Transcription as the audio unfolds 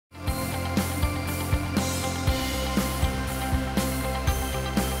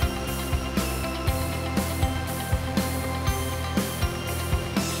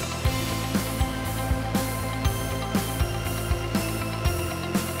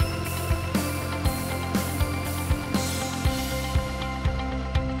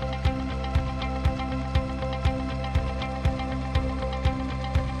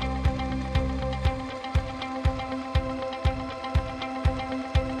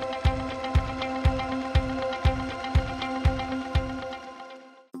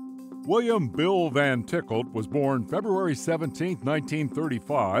William Bill VanTichelt was born February 17,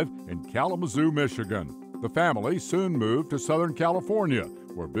 1935, in Kalamazoo, Michigan. The family soon moved to Southern California,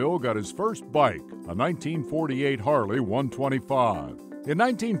 where Bill got his first bike, a 1948 Harley 125. In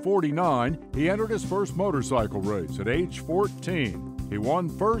 1949, he entered his first motorcycle race at age 14. He won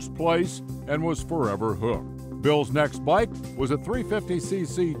first place and was forever hooked. Bill's next bike was a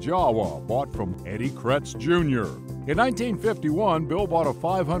 350cc Jawa bought from Eddie Kretz Jr. In 1951, Bill bought a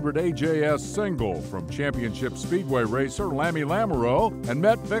 500 AJS single from championship speedway racer Lammy Lamoureux and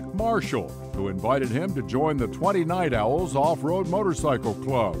met Vic Marshall, who invited him to join the 20 Night Owls Off-Road Motorcycle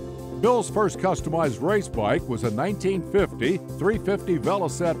Club. Bill's first customized race bike was a 1950 350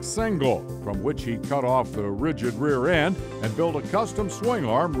 Velocette single, from which he cut off the rigid rear end and built a custom swing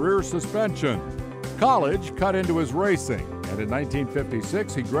arm rear suspension. College cut into his racing, and in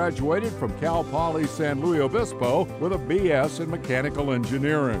 1956 he graduated from Cal Poly San Luis Obispo with a BS in mechanical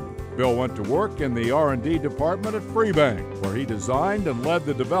engineering. Bill went to work in the R&D department at Freebank, where he designed and led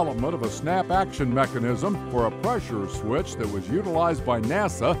the development of a snap action mechanism for a pressure switch that was utilized by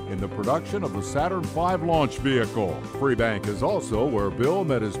NASA in the production of the Saturn V launch vehicle. Freebank is also where Bill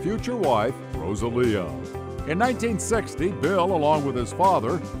met his future wife, Rosalia. In 1960, Bill, along with his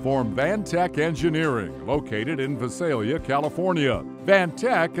father, formed VanTech Engineering, located in Visalia, California.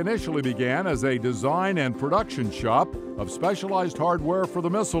 VanTech initially began as a design and production shop of specialized hardware for the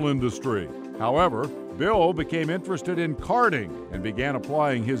missile industry. However, Bill became interested in karting and began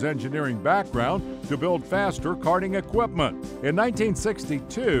applying his engineering background to build faster karting equipment. In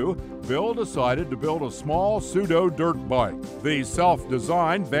 1962, Bill decided to build a small pseudo-dirt bike. The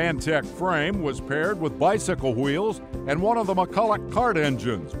self-designed VanTech frame was paired with bicycle wheels and one of the McCulloch kart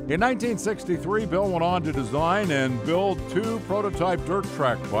engines. In 1963, Bill went on to design and build 2 prototype dirt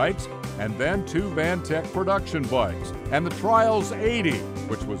track bikes and then 2 VanTech production bikes, and the Trials 80,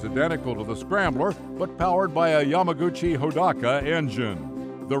 which was identical to the Scrambler but powered by a Yamaguchi Hodaka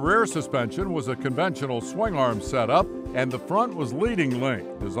engine. The rear suspension was a conventional swing arm setup, and the front was leading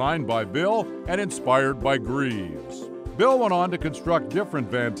link, designed by Bill and inspired by Greaves. Bill went on to construct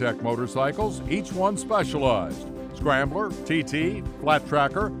different VanTech motorcycles, each one specialized: Scrambler, TT, Flat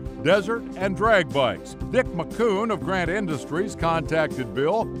Tracker, Desert, and drag bikes. Dick McCoon of Grant Industries contacted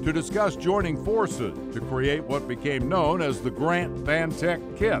Bill to discuss joining forces to create what became known as the Grant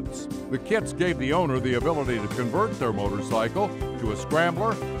VanTech kits. The kits gave the owner the ability to convert their motorcycle to a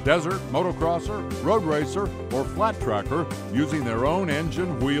Scrambler, Desert, Motocrosser, Road Racer, or Flat Tracker using their own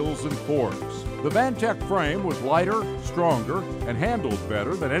engine, wheels, and forks. The VanTech frame was lighter, stronger, and handled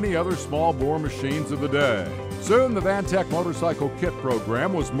better than any other small bore machines of the day. Soon, the VanTech motorcycle kit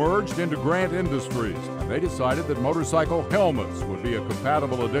program was merged into Grant Industries, and they decided that motorcycle helmets would be a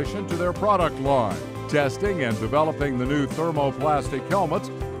compatible addition to their product line. Testing and developing the new thermoplastic helmets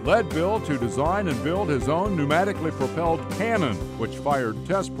led Bill to design and build his own pneumatically propelled cannon, which fired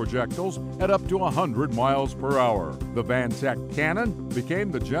test projectiles at up to 100 miles per hour. The VanTech cannon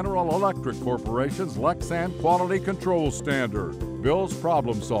became the General Electric Corporation's Lexan quality control standard. Bill's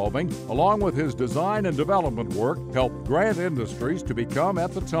problem solving, along with his design and development work, helped Grant Industries to become,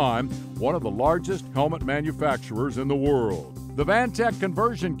 at the time, one of the largest helmet manufacturers in the world. The VanTech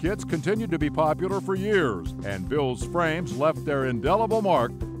conversion kits continued to be popular for years, and Bill's frames left their indelible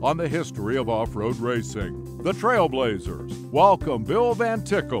mark on the history of off-road racing. The Trailblazers welcome Bill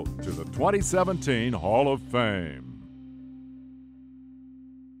VanTichelt to the 2017 Hall of Fame.